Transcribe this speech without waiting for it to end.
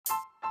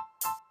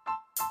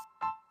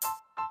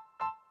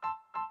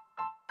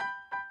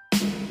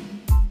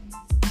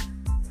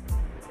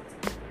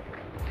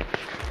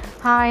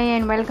Hi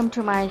and welcome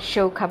to my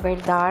show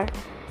खबरदार।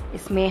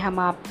 इसमें हम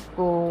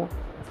आपको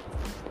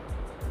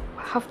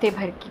हफ्ते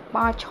भर की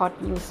 5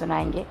 हॉट न्यूज़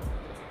सुनाएंगे,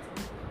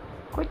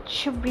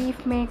 कुछ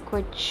ब्रीफ में,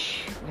 कुछ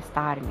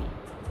विस्तार में।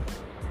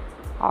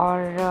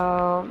 और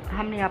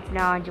हमने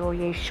अपना जो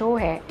ये शो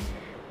है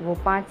वो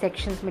 5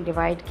 सेक्शंस में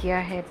डिवाइड किया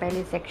है।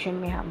 पहले सेक्शन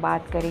में हम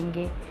बात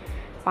करेंगे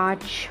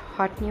 5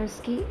 हॉट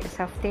न्यूज़ की इस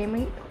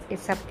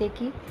हफ्ते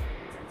की,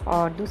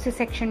 और दूसरे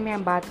सेक्शन में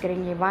हम बात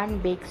करेंगे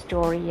 1 बिग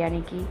स्टोरी,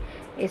 यानी कि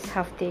इस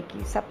हफ्ते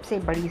की सबसे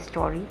बड़ी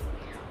स्टोरी।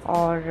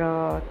 और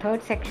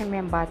थर्ड सेक्शन में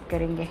हम बात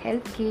करेंगे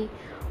हेल्थ की,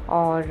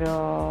 और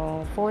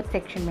फोर्थ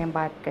सेक्शन में हम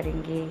बात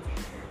करेंगे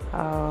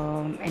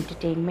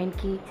एंटरटेनमेंट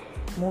की,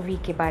 मूवी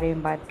के बारे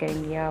में बात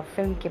करेंगे, या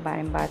फिल्म के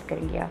बारे में बात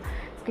करेंगे, या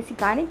किसी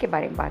गाने के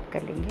बारे में बात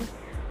कर लेंगे।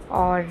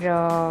 और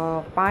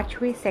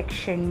पाँचवें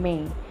सेक्शन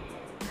में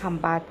हम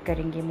बात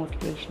करेंगे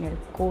मोटिवेशनल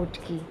कोट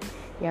की,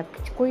 या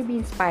कोई भी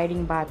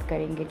इंस्पायरिंग बात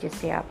करेंगे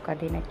जिससे आपका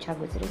दिन अच्छा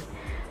गुजरे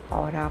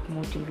और आप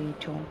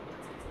मोटिवेट हों।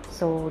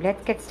 So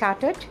let's get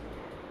started.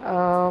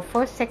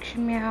 First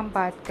section में हम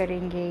बात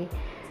करेंगे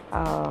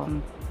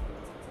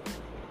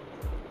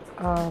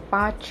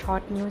 5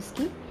 हॉट न्यूज़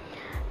की।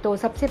 तो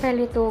सबसे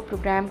पहले तो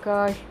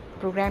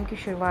प्रोग्राम की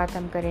शुरुआत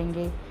हम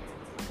करेंगे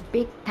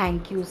बिग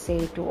थैंक यू से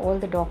to all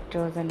the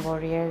doctors and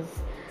warriors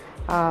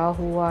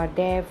who are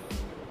there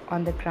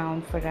on the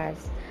ground for us,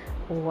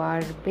 who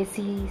are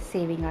busy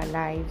saving our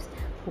lives,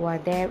 who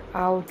are there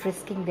out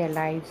risking their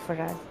lives for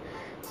us.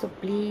 So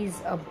please,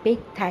 a big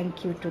thank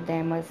you to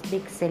them, a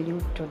big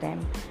salute to them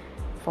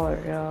for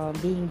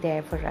being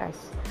there for us.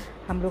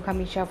 हम लोग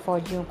हमेशा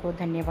फ़ौजियों को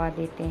धन्यवाद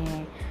देते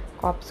हैं,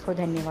 cops को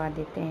धन्यवाद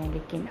देते हैं,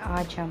 लेकिन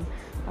आज हम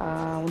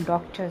उन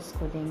डॉक्टर्स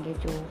को देंगे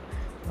जो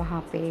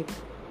वहाँ पे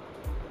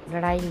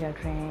लड़ाई लड़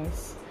रहे हैं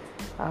इस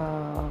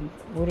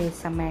बुरे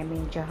समय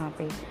में, जहाँ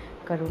पे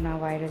कोरोना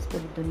वायरस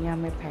पूरी दुनिया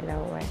में फैला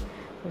हुआ है।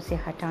 उसे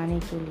हटाने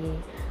के लिए,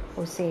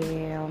 उसे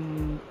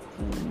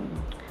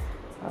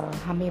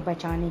हमें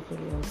बचाने के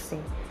लिए, उससे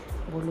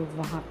वो लोग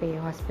वहाँ पे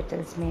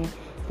हॉस्पिटल्स में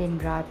दिन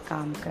रात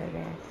काम कर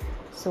रहे हैं।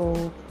 सो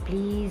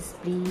प्लीज़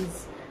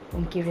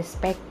उनकी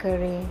रिस्पेक्ट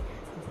करें,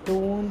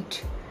 don't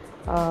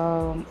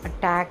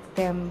attack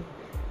them,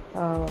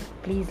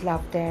 please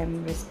love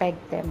them,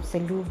 respect them,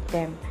 salute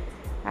them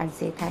and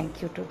say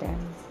thank you to them.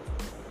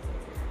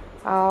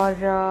 और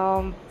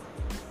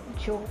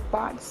जो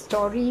 5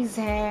 स्टोरीज़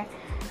हैं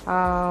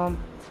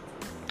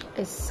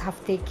इस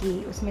हफ्ते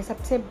की, उसमें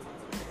सबसे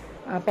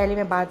पहले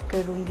मैं बात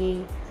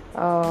करूँगी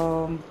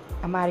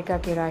अमेरिका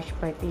के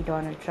राष्ट्रपति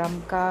डोनाल्ड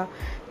ट्रंप का,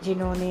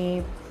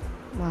 जिन्होंने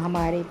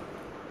हमारे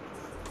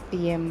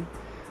पीएम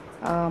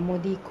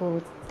मोदी को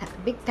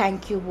बिग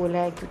थैंक यू बोला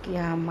है, क्योंकि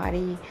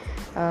हमारी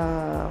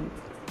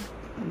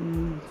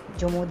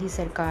जो मोदी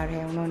सरकार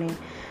है उन्होंने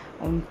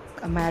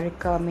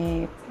अमेरिका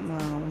में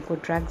उनको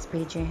ड्रग्स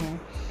भेजे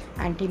हैं,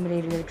 एंटी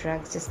मलेरियल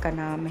ड्रग्स, जिसका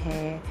नाम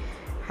है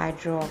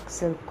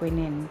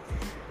हाइड्रोक्सिक्विनिन।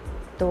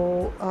 तो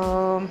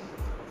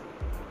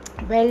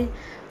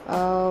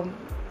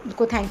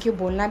उनको थैंक यू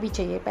बोलना भी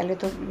चाहिए। पहले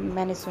तो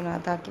मैंने सुना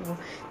था कि वो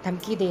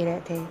धमकी दे रहे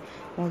थे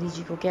मोदी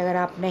जी को कि अगर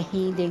आप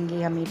नहीं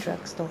देंगे हमें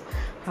ड्रग्स तो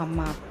हम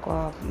आपको,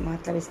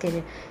 मतलब इसके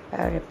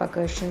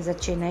रिपरकशंस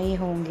अच्छे नहीं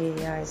होंगे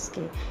या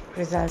इसके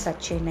रिजल्ट्स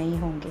अच्छे नहीं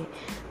होंगे।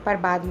 पर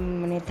बाद में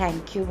उन्होंने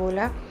थैंक यू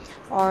बोला।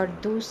 और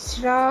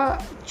दूसरा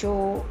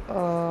जो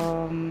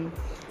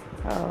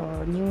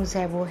न्यूज़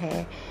है वो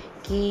है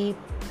कि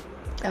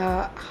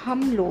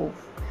हम लोग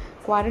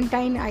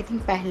क्वारंटाइन, आई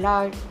थिंक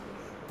पहला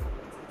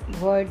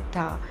वर्ड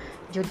था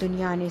जो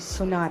दुनिया ने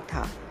सुना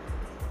था,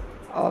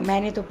 और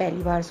मैंने तो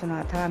पहली बार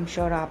सुना था। आई एम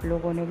श्योर आप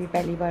लोगों ने भी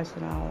पहली बार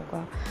सुना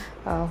होगा।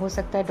 हो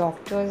सकता है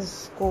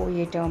डॉक्टर्स को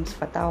ये टर्म्स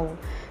पता हो,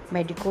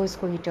 मेडिकोस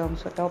को ये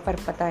टर्म्स पता हो, पर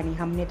पता नहीं,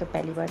 हमने तो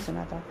पहली बार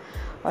सुना था।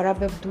 और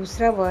अब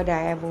दूसरा वर्ड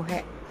आया, वो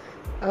है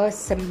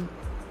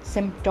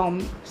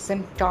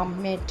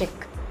symptomatic.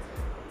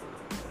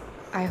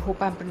 I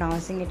hope I'm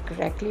pronouncing it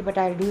correctly, but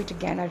I'll do it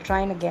again. I'll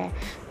try and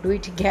do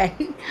it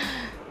again.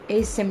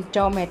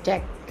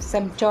 Asymptomatic.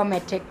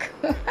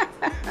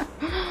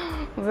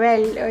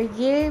 Well,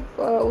 ये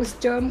उस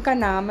टर्म का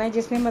नाम है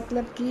जिसमें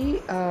मतलब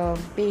कि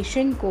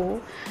पेशेंट को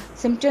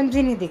सिम्टम्स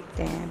ही नहीं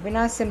दिखते हैं,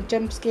 बिना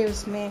सिम्टम्स के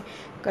उसमें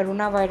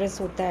कोरोना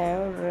वायरस होता है।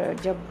 और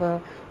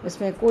जब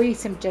उसमें कोई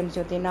सिम्टम्स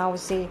होते हैं, ना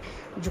उसे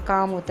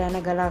जुकाम होता है, ना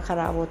गला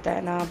ख़राब होता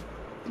है, ना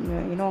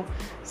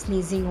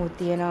स्नीजिंग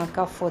होती है, ना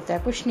कफ होता है,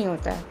 कुछ नहीं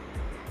होता है।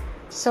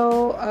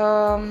 सो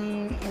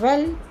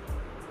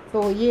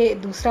तो ये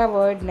दूसरा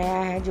वर्ड नया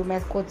है जो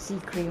मैं खुद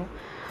सीख रही हूँ।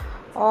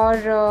 और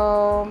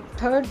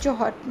थर्ड जो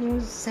हॉट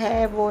न्यूज़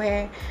है वो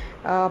है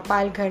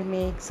पालघर में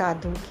एक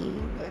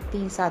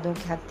 3 साधुओं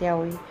की हत्या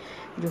हुई,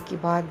 जो कि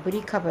बहुत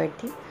बुरी खबर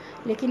थी।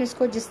 लेकिन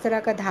उसको जिस तरह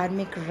का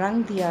धार्मिक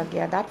रंग दिया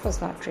गया, that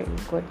was not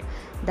really good,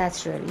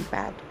 that's really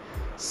bad.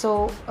 So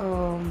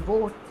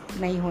वो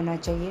नहीं होना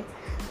चाहिए।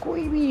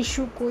 कोई भी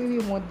इशू, कोई भी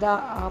मुद्दा,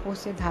 आप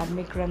उसे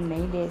धार्मिक रंग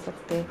नहीं दे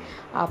सकते,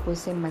 आप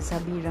उसे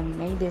मजहबी रंग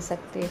नहीं दे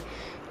सकते,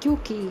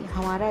 क्योंकि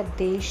हमारा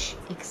देश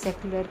एक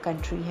सेकुलर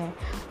कंट्री है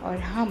और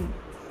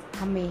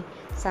हमें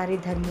सारे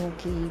धर्मों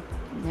की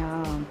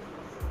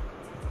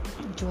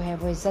जो है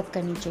वो इज़्ज़त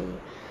करनी चाहिए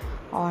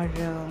और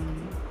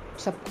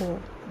सबको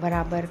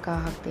बराबर का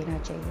हक देना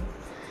चाहिए।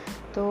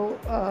 तो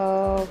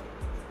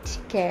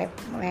ठीक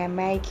है,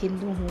 मैं एक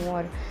हिंदू हूँ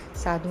और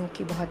साधुओं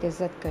की बहुत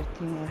इज़्ज़त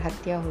करती हूँ, और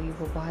हत्या हुई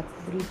वो बहुत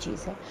बुरी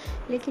चीज़ है,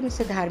 लेकिन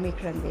उसे धार्मिक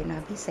रंग देना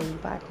भी सही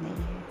बात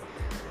नहीं है।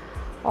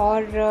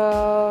 और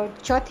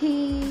चौथी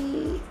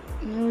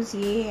न्यूज़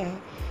ये है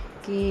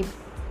कि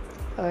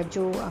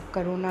जो अब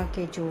कोरोना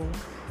के जो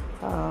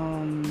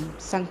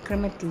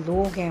संक्रमित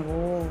लोग हैं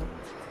वो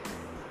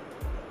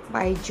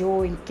भाई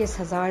जो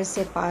 21,000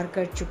 से पार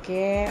कर चुके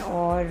हैं,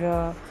 और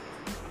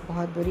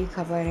बहुत बुरी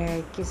खबर है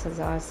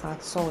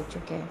 21,700 हो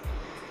चुके हैं।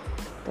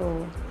 तो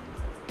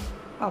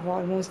अब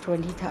ऑलमोस्ट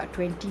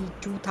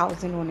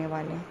 22,000 होने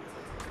वाले हैं।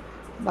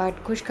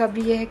 बट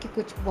खुशखबरी ये है कि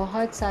कुछ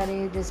बहुत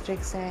सारे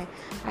डिस्ट्रिक्ट्स हैं,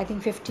 आई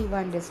थिंक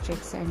 51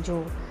 डिस्ट्रिक्ट्स हैं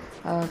जो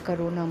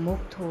कोरोना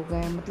मुक्त हो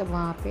गए, मतलब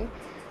वहाँ पे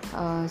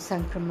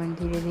संक्रमण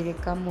धीरे धीरे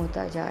कम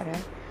होता जा रहा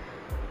है।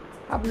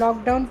 अब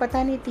लॉकडाउन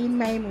पता नहीं 3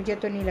 मई, मुझे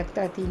तो नहीं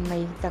लगता 3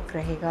 मई तक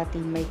रहेगा,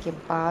 3 मई के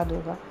बाद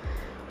होगा,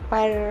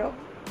 पर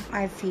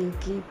आई फील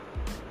कि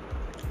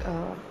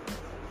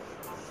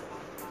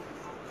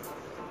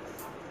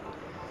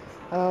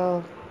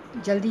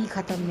जल्दी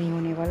ख़त्म नहीं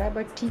होने वाला है।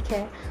 बट ठीक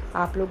है,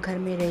 आप लोग घर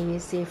में रहिए,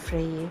 सेफ़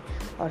रहिए,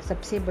 और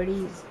सबसे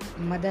बड़ी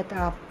मदद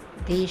आप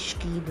देश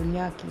की,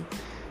 दुनिया की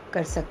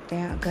कर सकते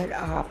हैं अगर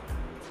आप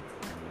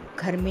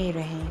घर में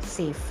रहें,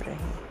 सेफ़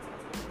रहें,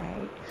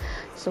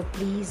 right. So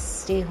please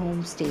stay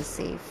home, stay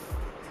safe.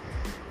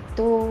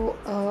 तो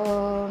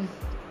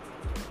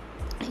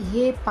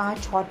ये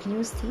 5 हॉट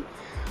न्यूज़ थी,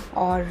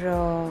 और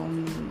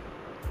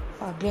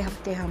अगले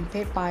हफ्ते हम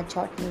फिर 5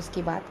 हॉट न्यूज़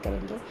की बात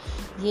करेंगे।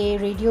 ये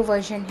रेडियो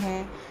वर्जन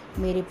है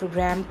मेरे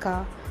प्रोग्राम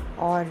का,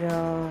 और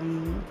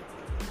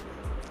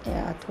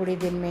थोड़े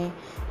दिन में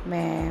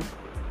मैं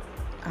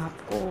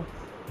आपको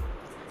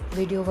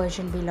वीडियो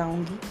वर्जन भी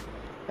लाऊंगी,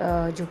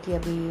 जो कि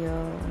अभी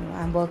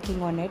I am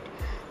working on it,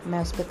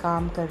 मैं उस पर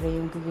काम कर रही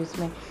हूँ, क्योंकि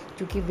उसमें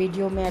चूँकि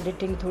वीडियो में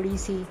एडिटिंग थोड़ी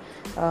सी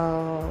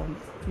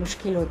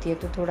मुश्किल होती है,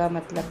 तो थोड़ा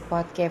मतलब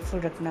बहुत केयरफुल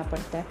रखना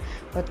पड़ता है,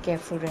 बहुत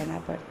केयरफुल रहना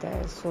पड़ता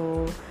है। So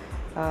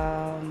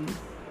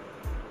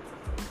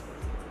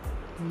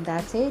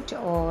that's it.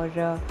 और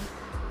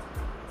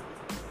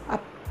अब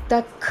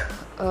तक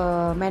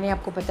मैंने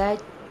आपको बताया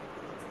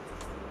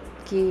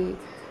कि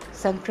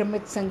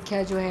संक्रमित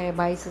संख्या जो है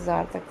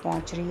 22,000 तक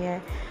पहुंच रही है,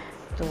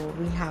 तो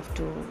we have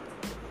to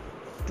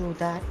do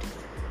that,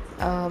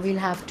 we'll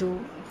have to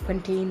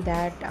contain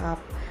that.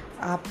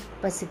 आप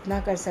बस इतना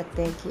कर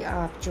सकते हैं कि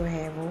आप जो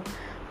है वो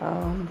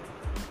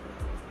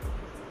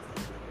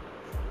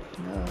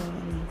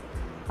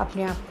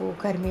अपने आप को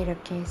घर में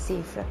रखें,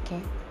 सेफ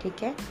रखें,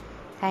 ठीक है।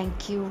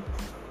 Thank you,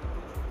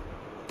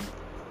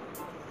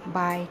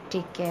 bye,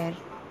 take care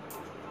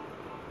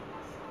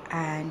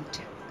and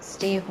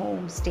stay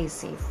home, stay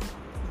safe,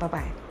 bye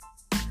bye.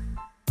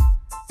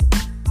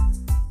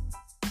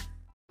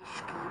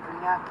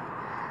 दुनिया की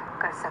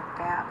कर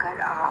सकते हैं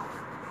अगर आप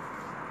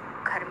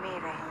घर में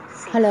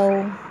रहें। हेलो,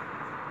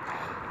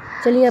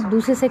 चलिए अब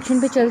दूसरे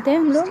सेक्शन पे चलते हैं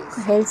हम लोग,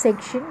 हेल्थ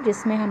सेक्शन,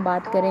 जिसमें हम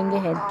बात करेंगे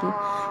हेल्थ की।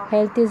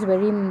 Health is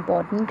very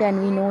important and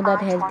we know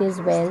that health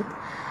is wealth,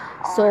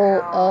 so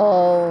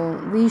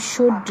we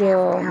should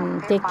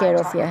take care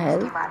of your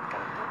health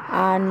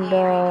and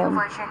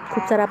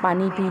खूब सारा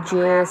पानी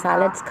पीजिए,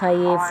 सैलड्स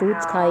खाइए,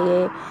 फ्रूट्स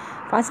खाइए,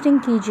 फास्टिंग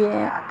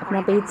कीजिए,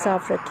 अपना पेट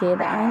साफ रखिए।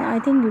 I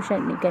think you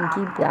can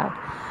keep that.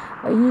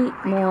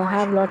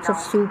 Have lots of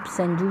soups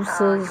and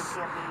juices.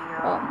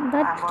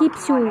 That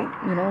keeps you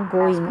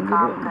going.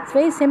 It's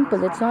very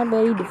simple. It's not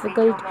very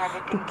difficult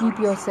to keep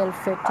yourself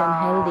fit and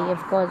healthy.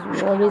 Of course,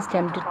 we're always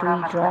tempted to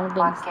eat wrong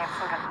things.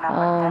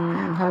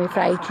 हमें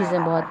fried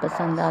चीज़ें बहुत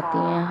पसंद आती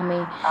हैं,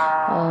 हमें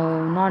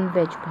non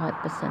veg बहुत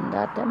पसंद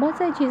आता है, बहुत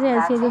सारी चीज़ें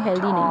ऐसी हैं जो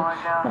हेल्दी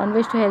नहीं। नॉन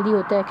वेज तो हेल्दी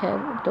होता है, खैर।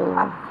 तो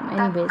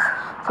anyways,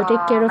 so take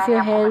care of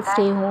your health,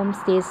 stay home,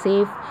 stay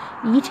safe,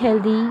 eat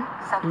healthy,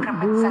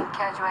 do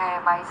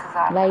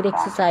light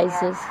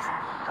exercises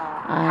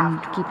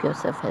and keep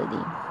yourself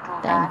healthy.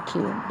 Thank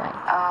you. Bye.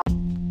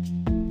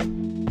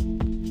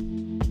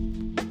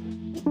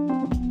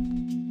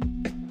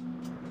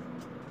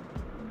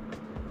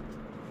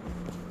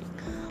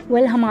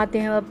 Well, हम आते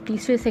हैं अब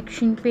तीसरे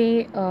सेक्शन पे,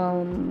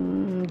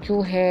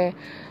 जो है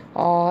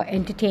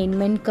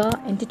एंटरटेनमेंट का।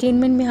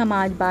 एंटरटेनमेंट में हम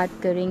आज बात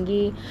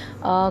करेंगे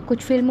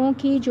कुछ फ़िल्मों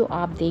की जो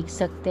आप देख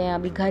सकते हैं।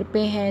 अभी घर पे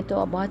हैं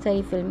तो बहुत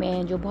सारी फ़िल्में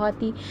हैं जो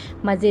बहुत ही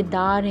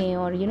मज़ेदार हैं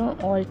और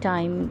ऑल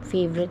टाइम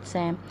फेवरेट्स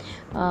हैं।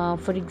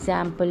 For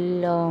example,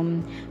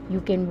 you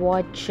can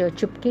watch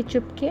Chupke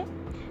Chupke,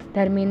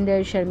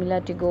 Dharmendra, Sharmila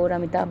Tagore,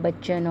 Amitabh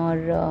Bachchan और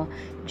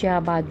जया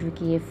बहादुर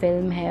की ये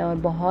फ़िल्म है, और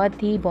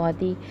बहुत ही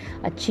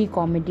अच्छी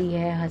कॉमेडी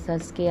है। हंस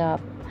हंस के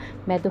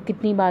मैं तो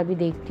कितनी बार भी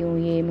देखती हूँ,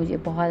 ये मुझे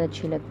बहुत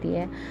अच्छी लगती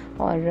है,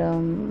 और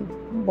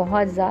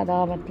बहुत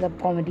ज़्यादा मतलब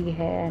कॉमेडी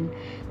है, and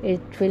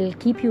it will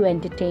keep you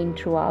entertain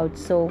throughout.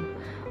 So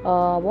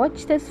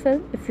watch this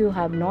film if you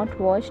have not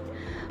watched.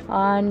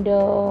 And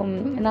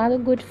another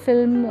good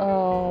film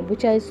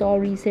which I saw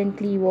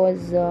recently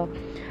was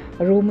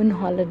Roman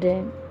Holiday.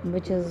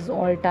 which is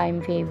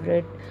all-time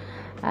favorite,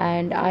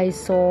 and I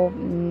saw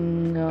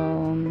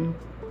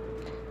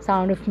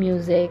Sound of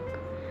Music,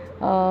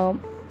 a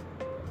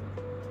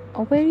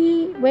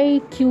very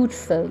very cute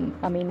film.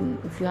 I mean,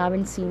 if you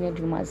haven't seen it,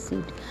 you must see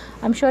it.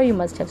 I'm sure you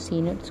must have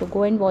seen it, so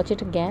go and watch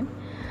it again.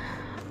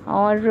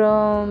 और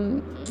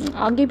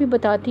आगे भी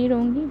बताती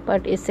रहूँगी,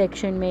 but इस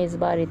section में इस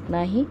बार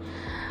इतना ही.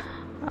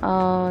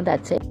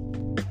 That's it.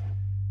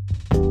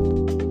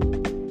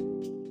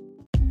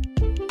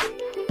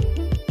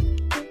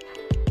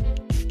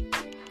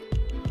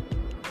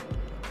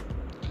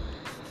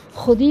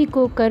 खुदी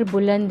को कर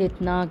बुलंद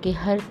इतना कि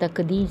हर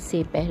तकदीर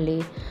से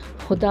पहले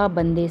खुदा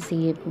बंदे से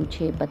ये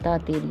पूछे बता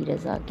तेरी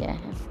रज़ा क्या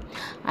है.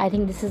 आई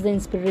think this is the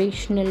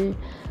inspirational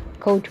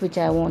quote which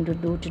I want to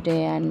do today,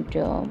 and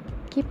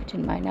keep it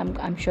in mind.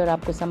 I am sure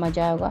आपको समझ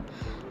आएगा.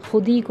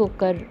 खुदी को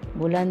कर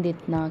बुलंद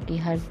इतना कि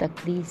हर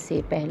तकदीर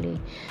से पहले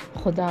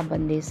खुदा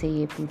बंदे से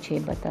ये पूछे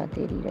बता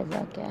तेरी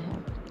रज़ा क्या है.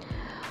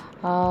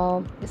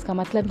 इसका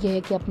मतलब यह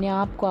है कि अपने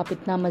आप को आप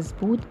इतना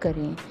मजबूत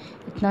करें,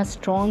 इतना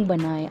स्ट्रॉन्ग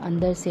बनाएं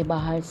अंदर से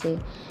बाहर से,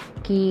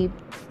 कि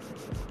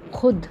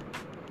खुद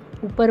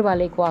ऊपर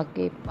वाले को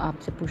आके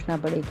आपसे पूछना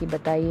पड़े कि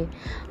बताइए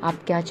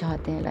आप क्या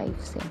चाहते हैं लाइफ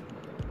से.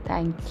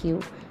 Thank you.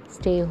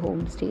 Stay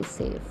home, stay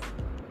safe.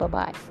 Bye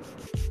bye.